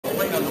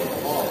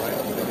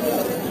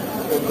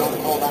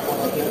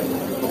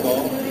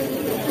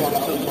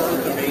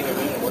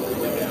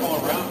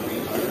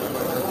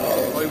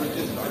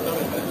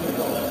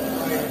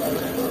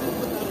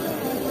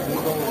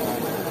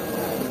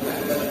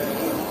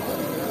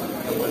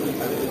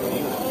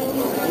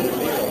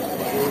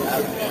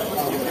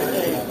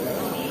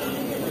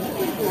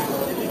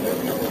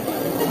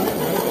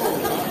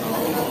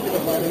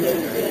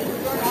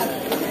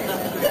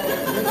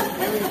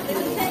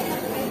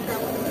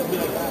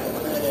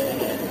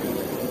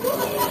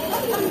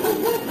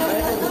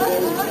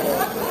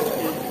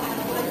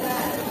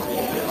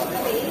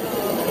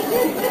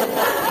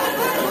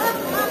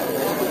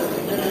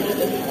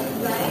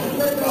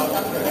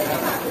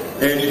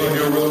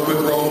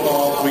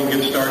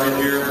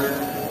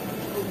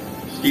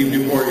Steve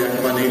Newport,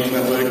 Yakima Nation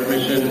Athletic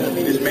Commission.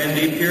 Is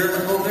Mandeep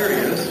here? Oh, there he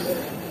is.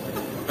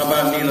 How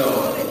about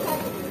Nilo?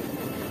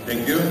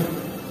 Thank you.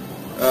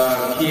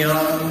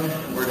 Keon,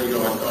 where did he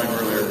go? I saw him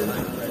earlier.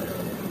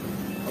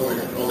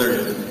 Oh, there he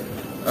is.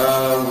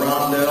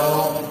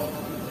 Rondell.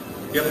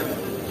 Yep.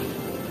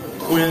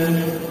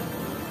 Quinn.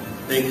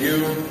 Thank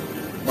you.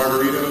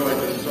 Margarito, I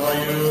just saw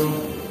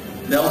you.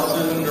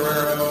 Nelson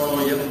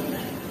Guerrero. Yep.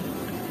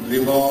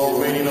 Lival,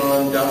 we're waiting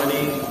on.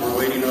 Dominique, we're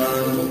waiting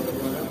on.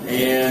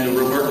 And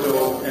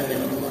Roberto.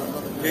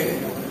 Okay.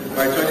 All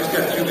right, so I just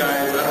got two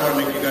guys. I don't want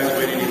to make you guys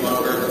wait any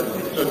longer.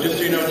 So just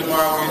so you know,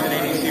 tomorrow we're using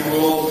ADC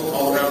rules,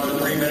 all around for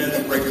 3 minutes,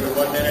 break for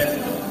 1 minute.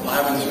 I'll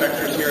have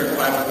inspectors here at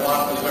 5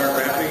 o'clock to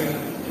start wrapping.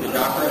 The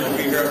doctors will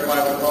be here at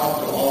 5 o'clock,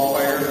 so all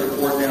fighters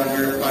report down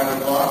here at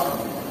 5 o'clock.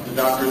 The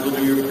doctors will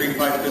do your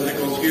pre-fight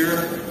physicals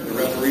here. The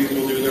referees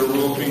will do their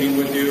rules meeting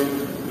with you.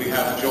 We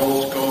have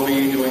Joel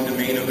Scobie doing the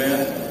main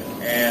event,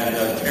 and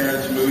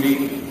Terrence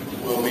Moody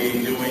will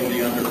be doing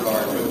the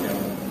undercard with him.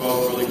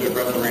 Both really good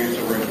referees,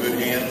 so we're in good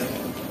hands.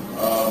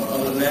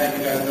 Other than that,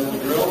 you guys know the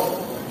drill.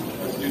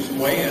 Let's do some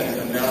weigh-ins,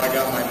 and now I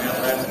got my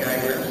last guy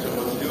here, so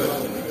let's do it.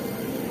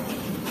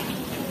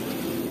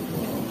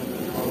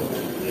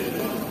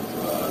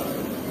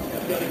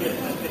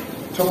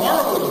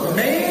 Tomorrow's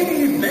main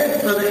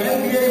event for the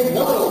NBA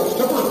World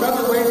Super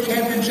Featherweight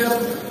Championship.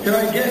 Can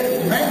I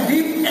get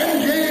Mandeep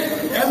MJ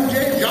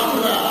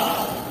Jangra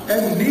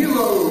and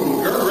Nilo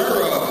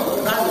Guerrero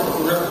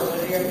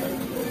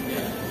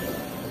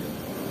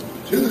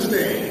to the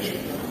stage.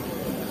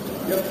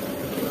 Yep.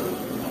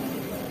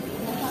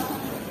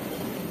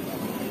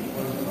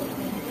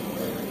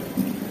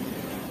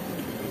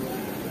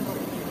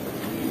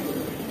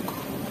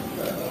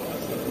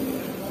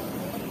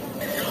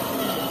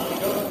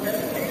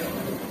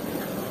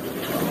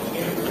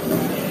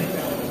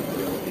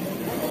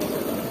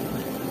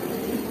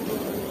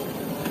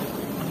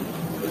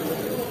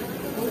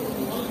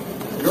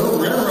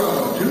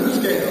 Guerrero to the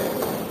scale.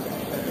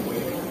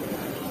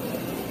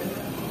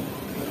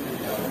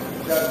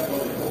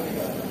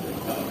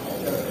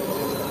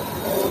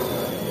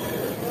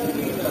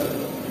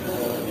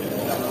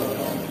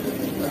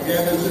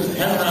 Again, this is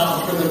 10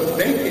 rounds for the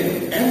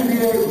vacant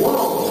NBA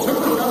World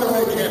Super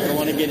Featherweight Championship. I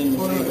want to get in the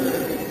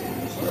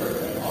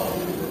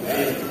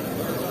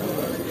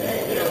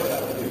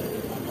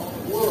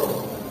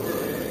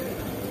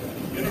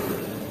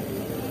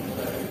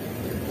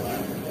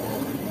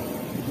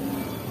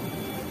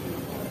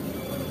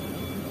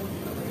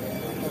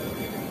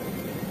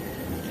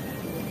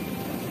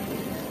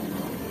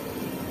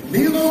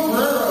Nilo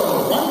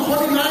Guerrero,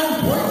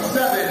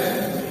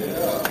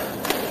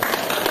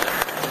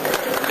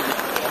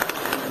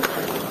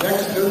 129.7.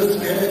 Next to the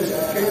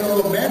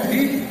scale,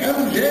 Mandeep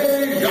MJ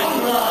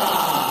Jangra.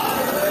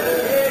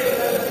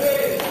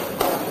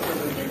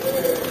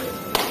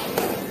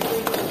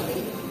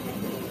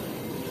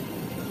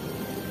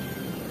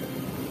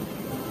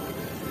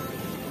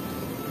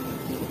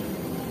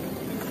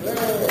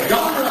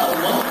 Jangra,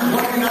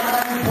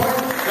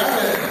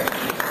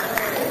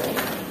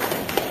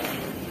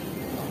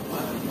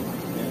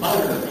 129.7.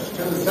 Fighters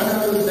to the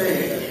center of the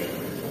stage.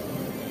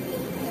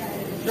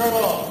 Shirt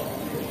off.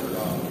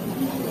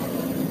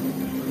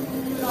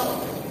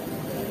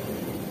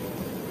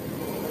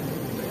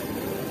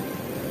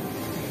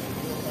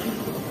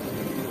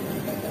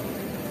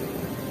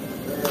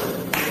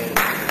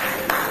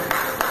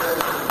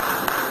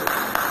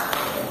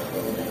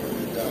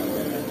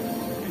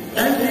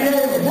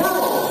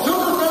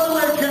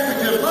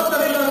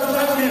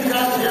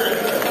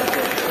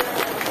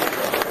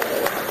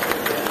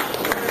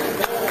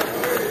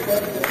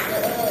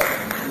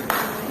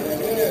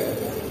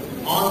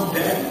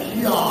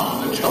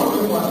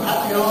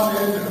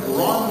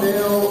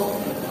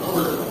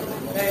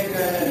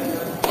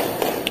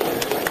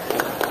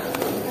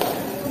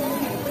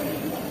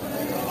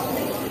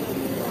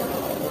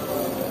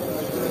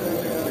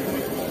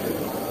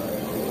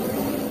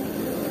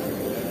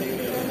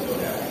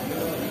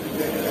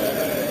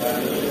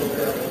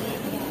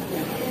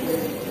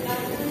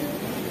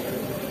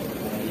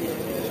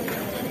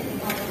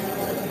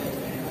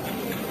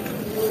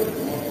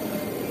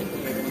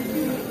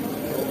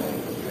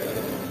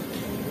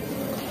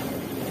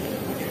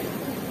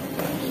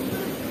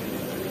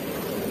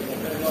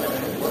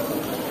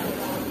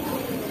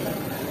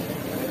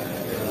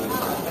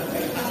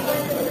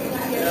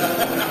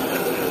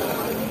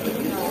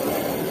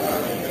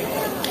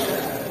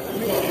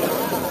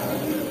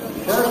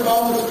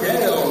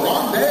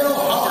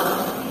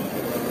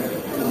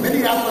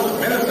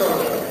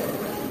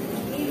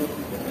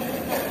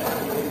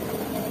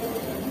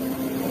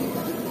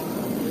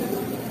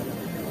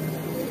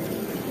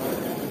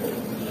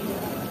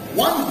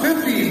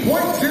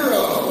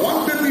 150.0,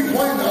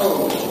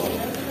 150.0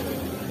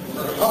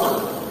 for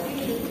Hubbard.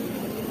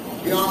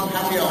 Beyond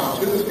Papillon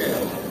to the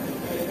scale.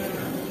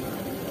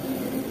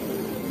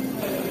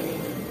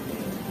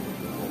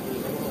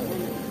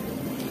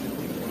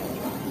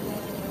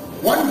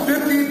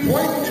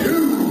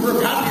 $150.2 for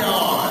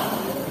Papillon.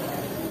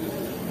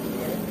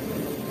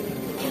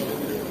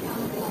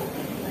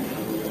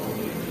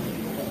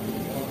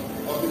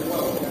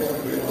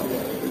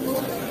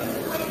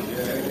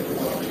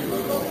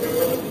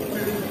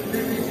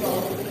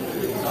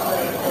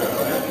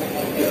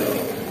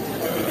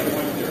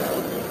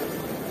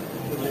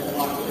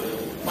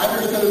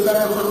 the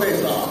center for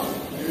face-off.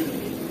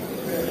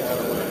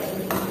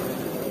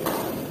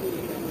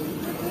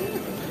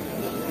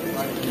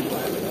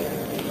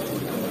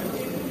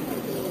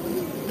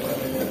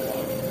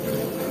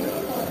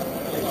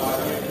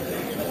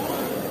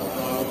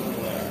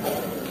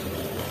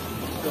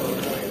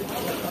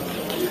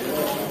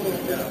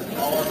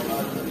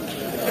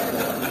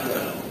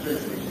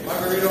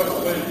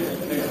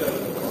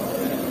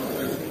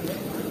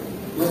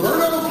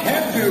 Roberto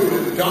can't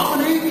do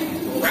Dominique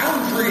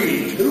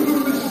Roundtree to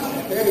the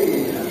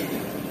stage.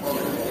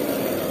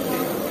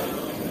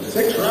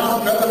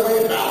 6-round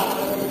featherweight bout.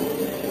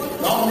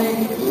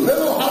 Dominique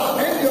Little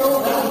Jalapeno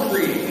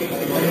Roundtree.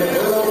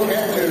 Roberto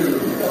can't do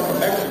from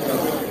Mexico.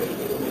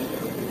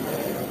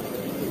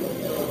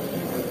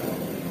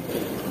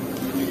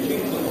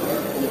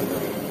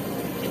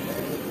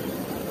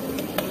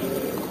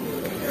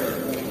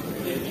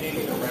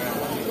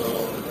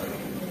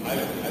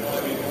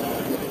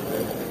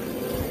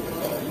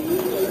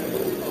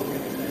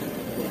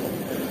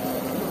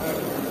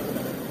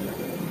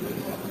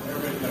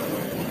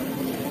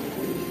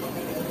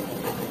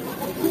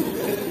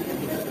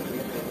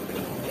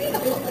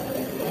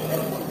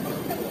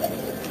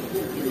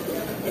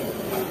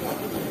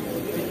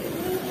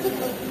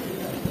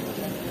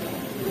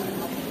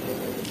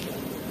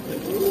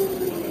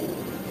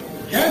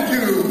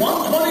 Cantu,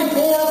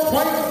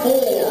 124.4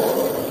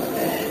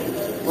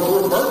 for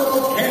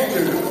Roberto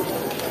Cantu.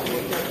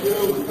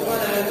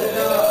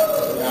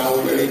 Now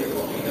we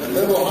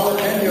Little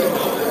Jalapeno.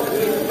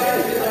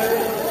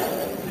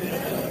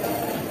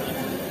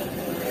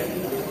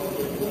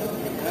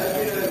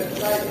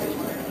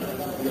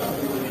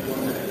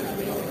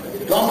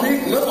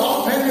 Dominique Little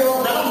Jalapeno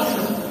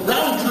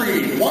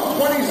Roundtree,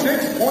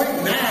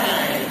 126.9.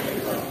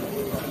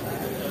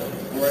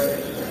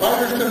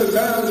 Fighters to the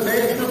center of the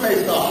stage for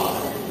face-off.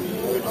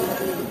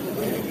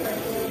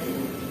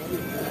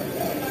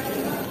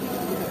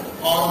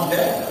 On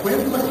deck,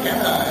 Quinn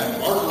McKenna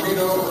and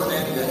Margarito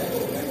Hernandez.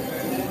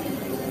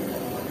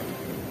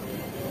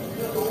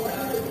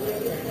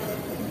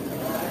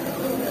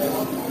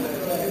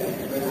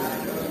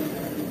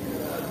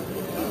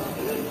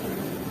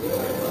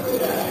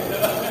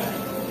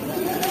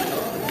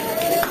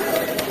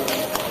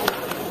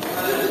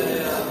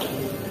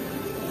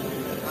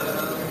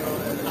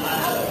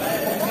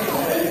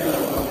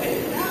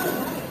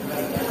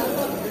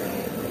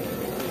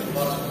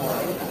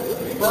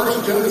 First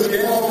to the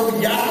scale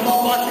from Yakima,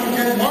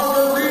 Washington,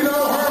 Margarito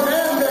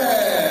Hernandez.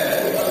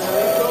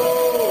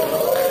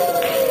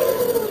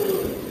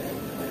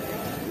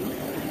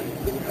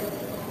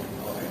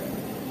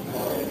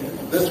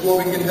 This will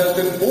be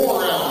contested 4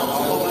 rounds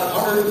at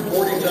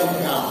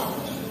 147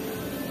 pounds.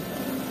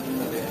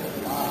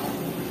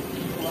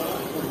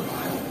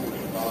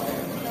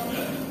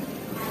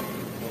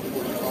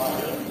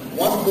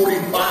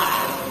 145.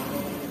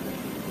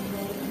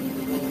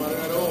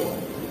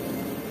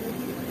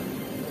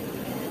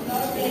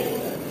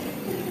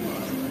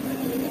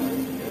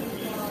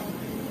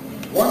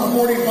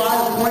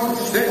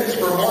 145.6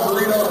 for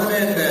Margarito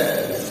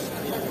Hernandez.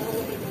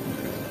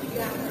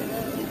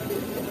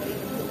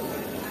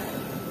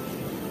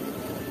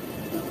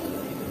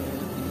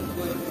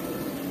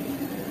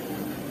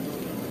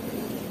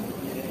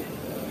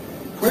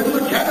 Quinn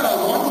McKenna,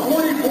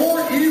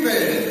 144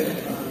 even.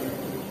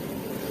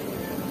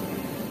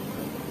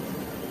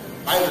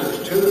 Fighters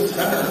to the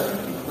center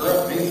for a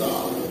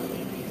face-off.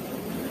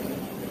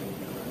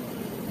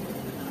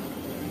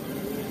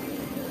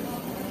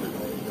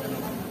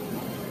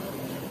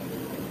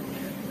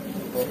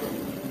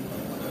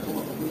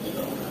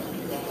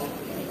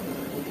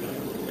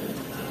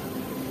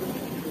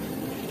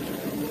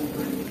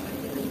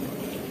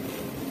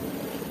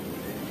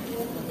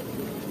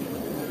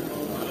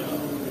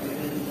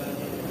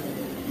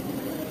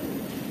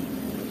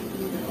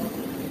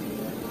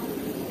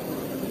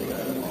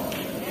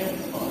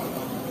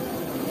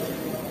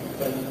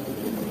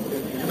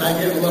 Can I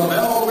get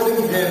Lamel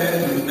Whittington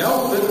and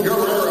Nelson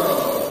Guerrero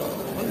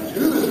to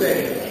the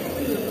stage?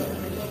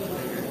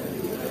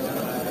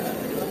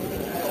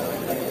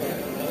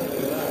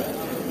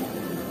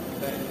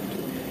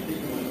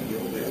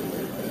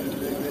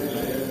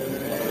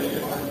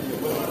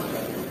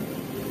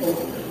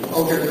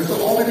 Okay, this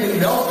will only be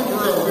Nelson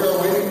Guerrero. We are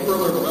waiting for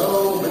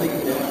Lamel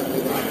Whittington.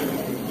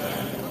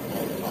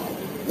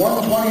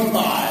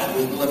 125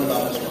 is the limit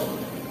on this one.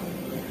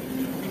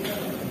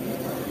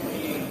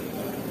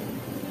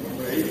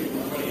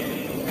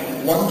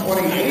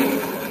 128.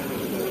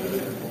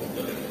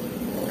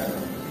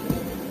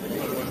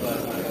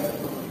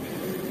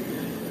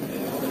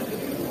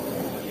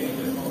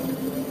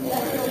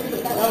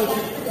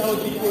 That was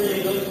before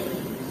you go.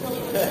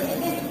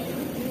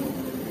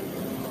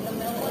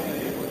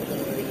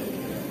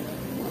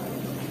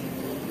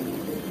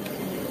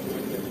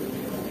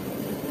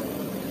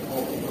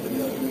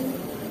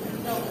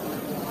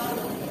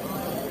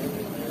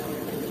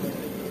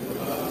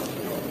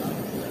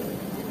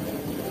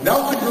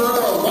 Nelson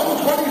Guerrero,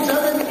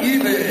 127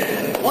 even.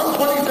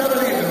 127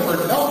 even for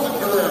Nelson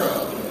Guerrero.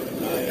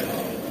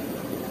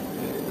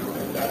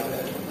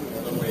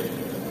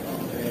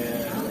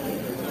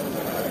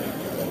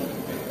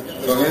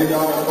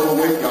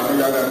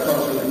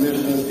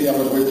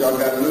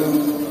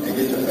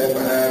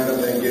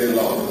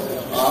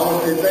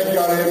 want to say thank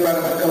y'all to everybody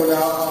for coming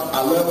out.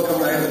 I love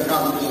coming out here to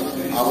conference.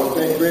 I want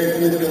to thank Greg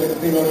Smith and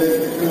thank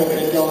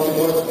y'all so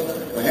much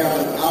for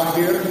having us out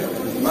here.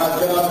 It's my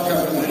job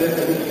trying to do the best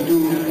that we can do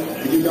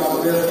to give y'all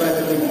the best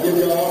price that we can give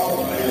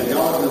y'all. And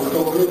y'all just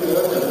so good to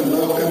us that we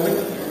love coming.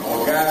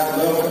 Our guys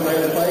love coming out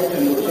and fight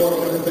and look forward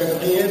to coming back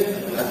again.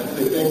 I just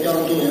say thank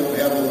y'all again for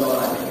having us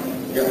on.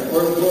 We got the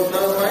first floor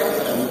time fight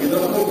and we get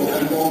up and we'll keep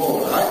on going.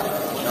 All right?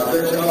 Now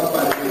bless y'all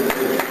fight.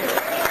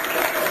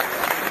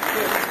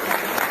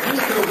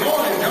 Good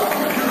morning, y'all.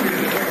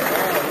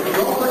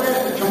 Don't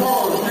forget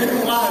tomorrow,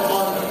 streaming live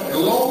on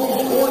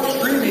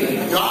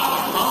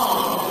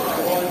globalsportsstreaming.com.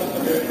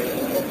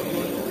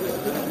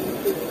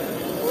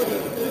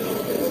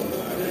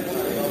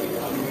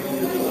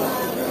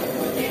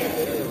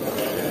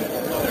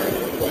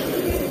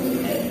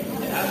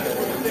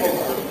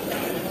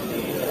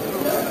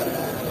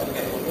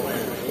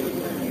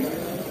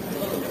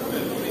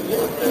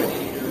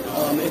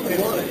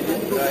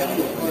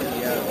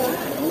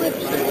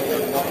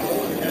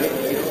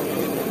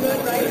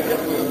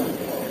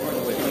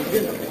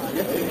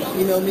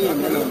 Email me and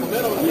then I'm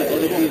going to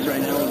edit these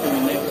right now within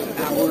the next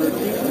hour or two.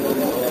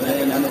 And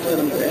then I'm going to set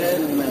them to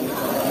bed and then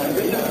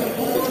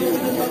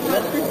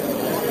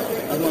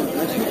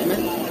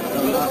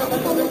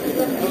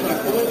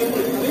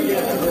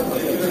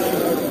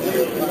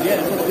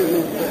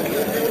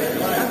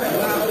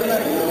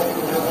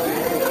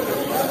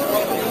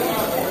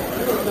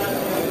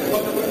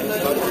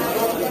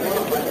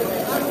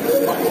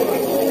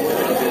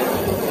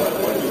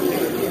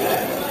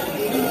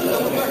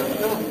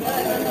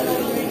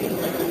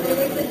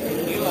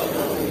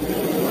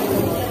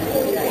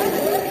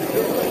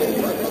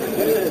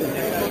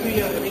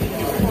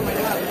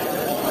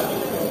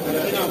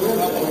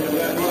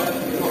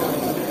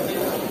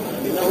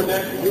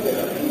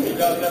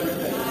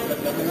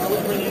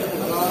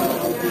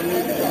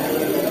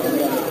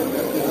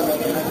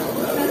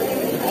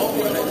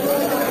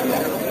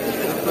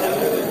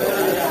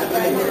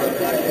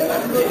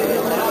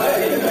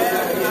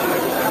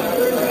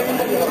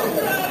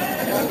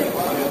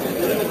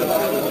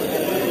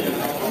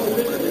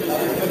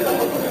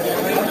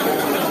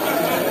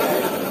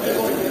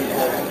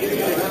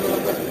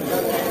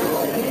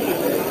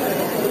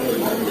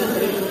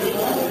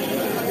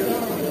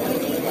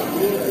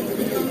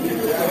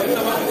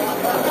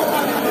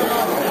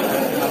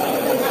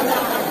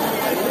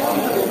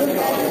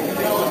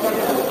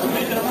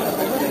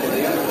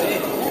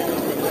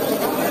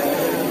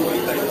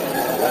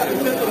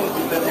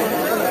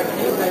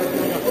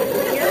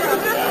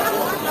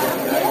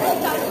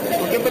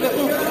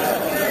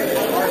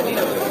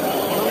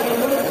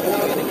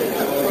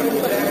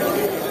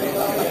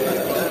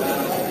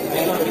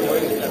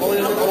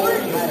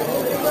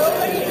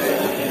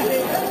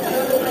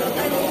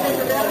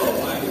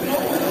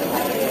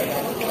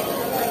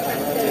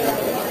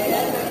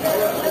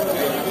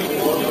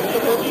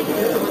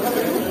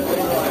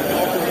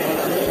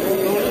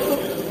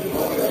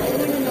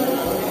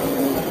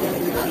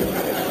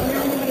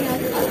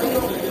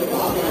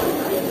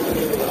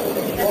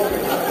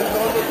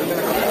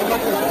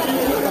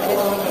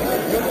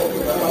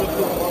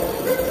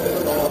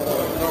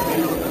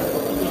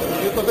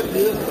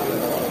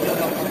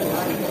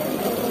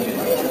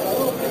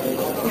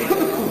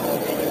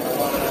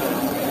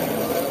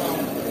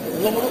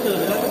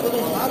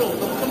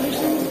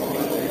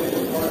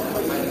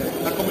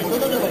La comisión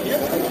de la